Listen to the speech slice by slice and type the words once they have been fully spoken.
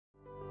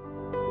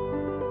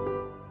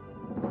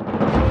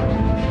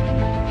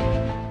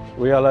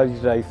We are loading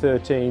today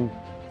 13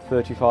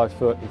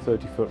 35-foot and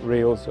 30-foot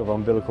reels of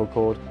umbilical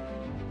cord.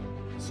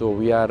 So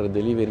we are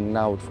delivering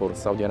now for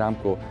Saudi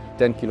Aramco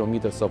 10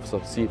 kilometers of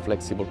subsea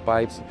flexible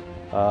pipes.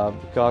 The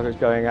cargo is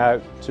going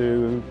out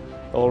to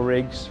all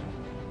rigs.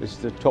 This is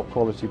the top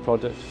quality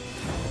product.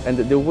 And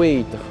the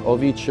weight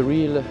of each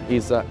reel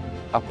is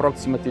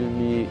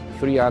approximately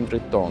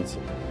 300 tons,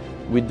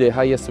 with the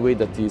highest weight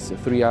that is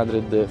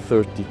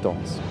 330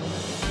 tons.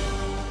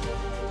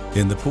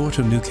 In the port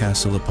of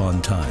Newcastle Upon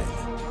Tyne,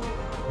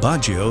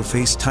 Baggio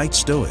faced tight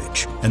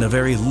stowage and a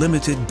very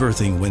limited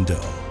berthing window.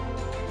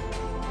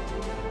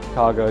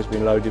 Cargo has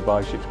been loaded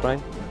by a ship's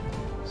crane,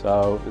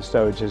 so the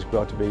stowage has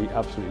got to be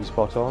absolutely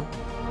spot on.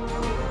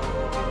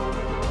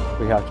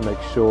 We have to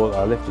make sure that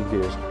our lifting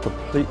gear is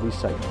completely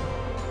safe.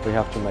 We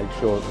have to make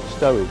sure that the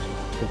stowage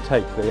can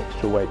take the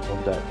extra weight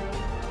on deck.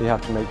 We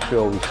have to make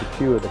sure we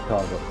secure the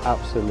cargo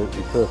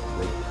absolutely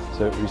perfectly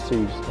so it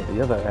receives at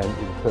the other end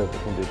in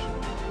perfect condition.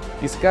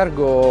 This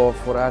cargo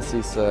for us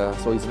is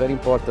it's very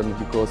important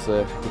because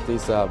it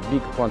is a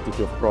big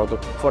quantity of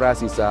product. For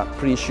us it's a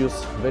very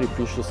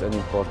precious and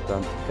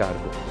important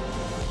cargo.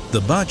 The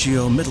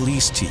Baggio Middle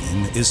East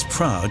team is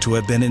proud to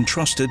have been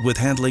entrusted with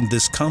handling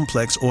this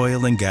complex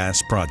oil and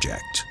gas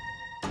project.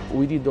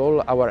 We did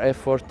all our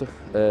effort,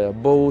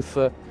 both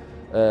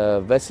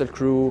vessel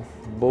crew,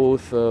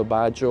 both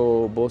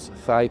Baggio, both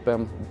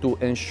Saipem, to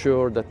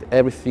ensure that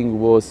everything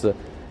was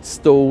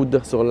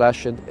stowed, so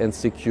lashed and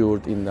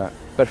secured in a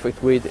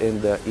perfect way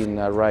and in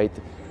a right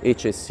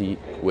HSE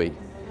way.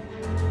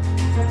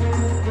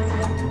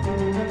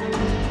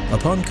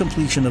 Upon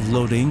completion of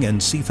loading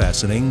and sea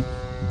fastening,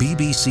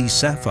 BBC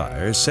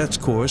Sapphire sets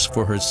course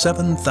for her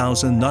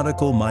 7,000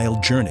 nautical mile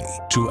journey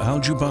to Al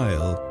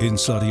Jubail in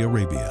Saudi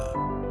Arabia.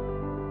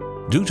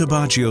 Due to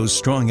Baggio's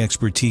strong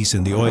expertise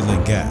in the oil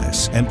and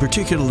gas, and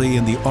particularly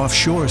in the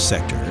offshore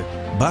sector,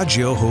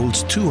 Baggio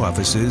holds 2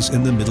 offices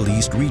in the Middle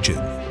East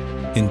region,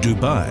 in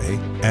Dubai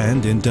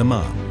and in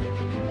Dammam.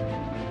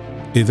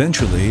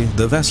 Eventually,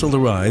 the vessel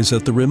arrives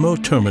at the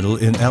remote terminal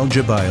in Al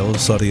Jubail,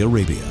 Saudi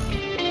Arabia.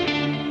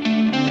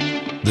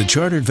 The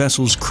chartered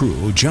vessel's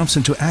crew jumps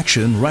into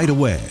action right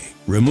away,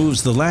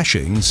 removes the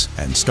lashings,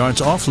 and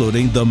starts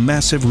offloading the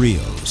massive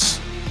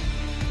reels.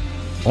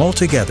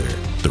 Altogether,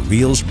 the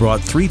reels brought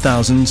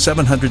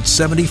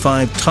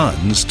 3,775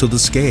 tons to the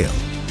scale.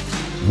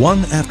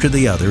 One after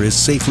the other is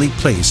safely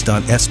placed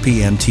on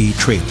SPMT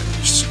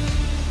trailers.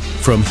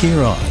 From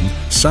here on,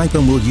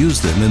 Saipem will use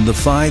them in the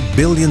 $5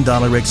 billion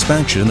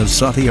expansion of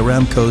Saudi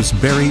Aramco's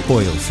Berri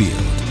oil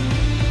field.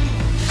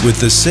 With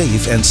the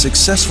safe and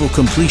successful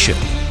completion,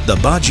 the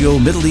Baggio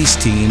Middle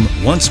East team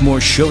once more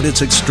showed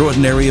its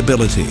extraordinary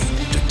ability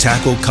to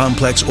tackle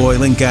complex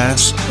oil and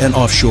gas and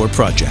offshore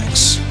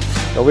projects.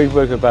 Now, we've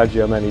worked with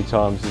Baggio many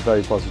times with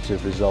very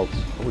positive results.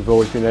 We've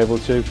always been able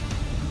to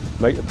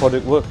make the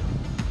product work.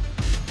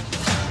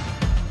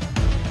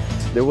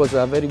 There was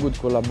a very good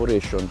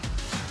collaboration.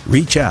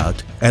 Reach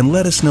out and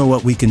let us know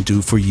what we can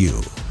do for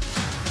you.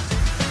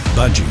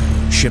 Baggio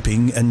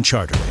Shipping and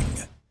Chartering.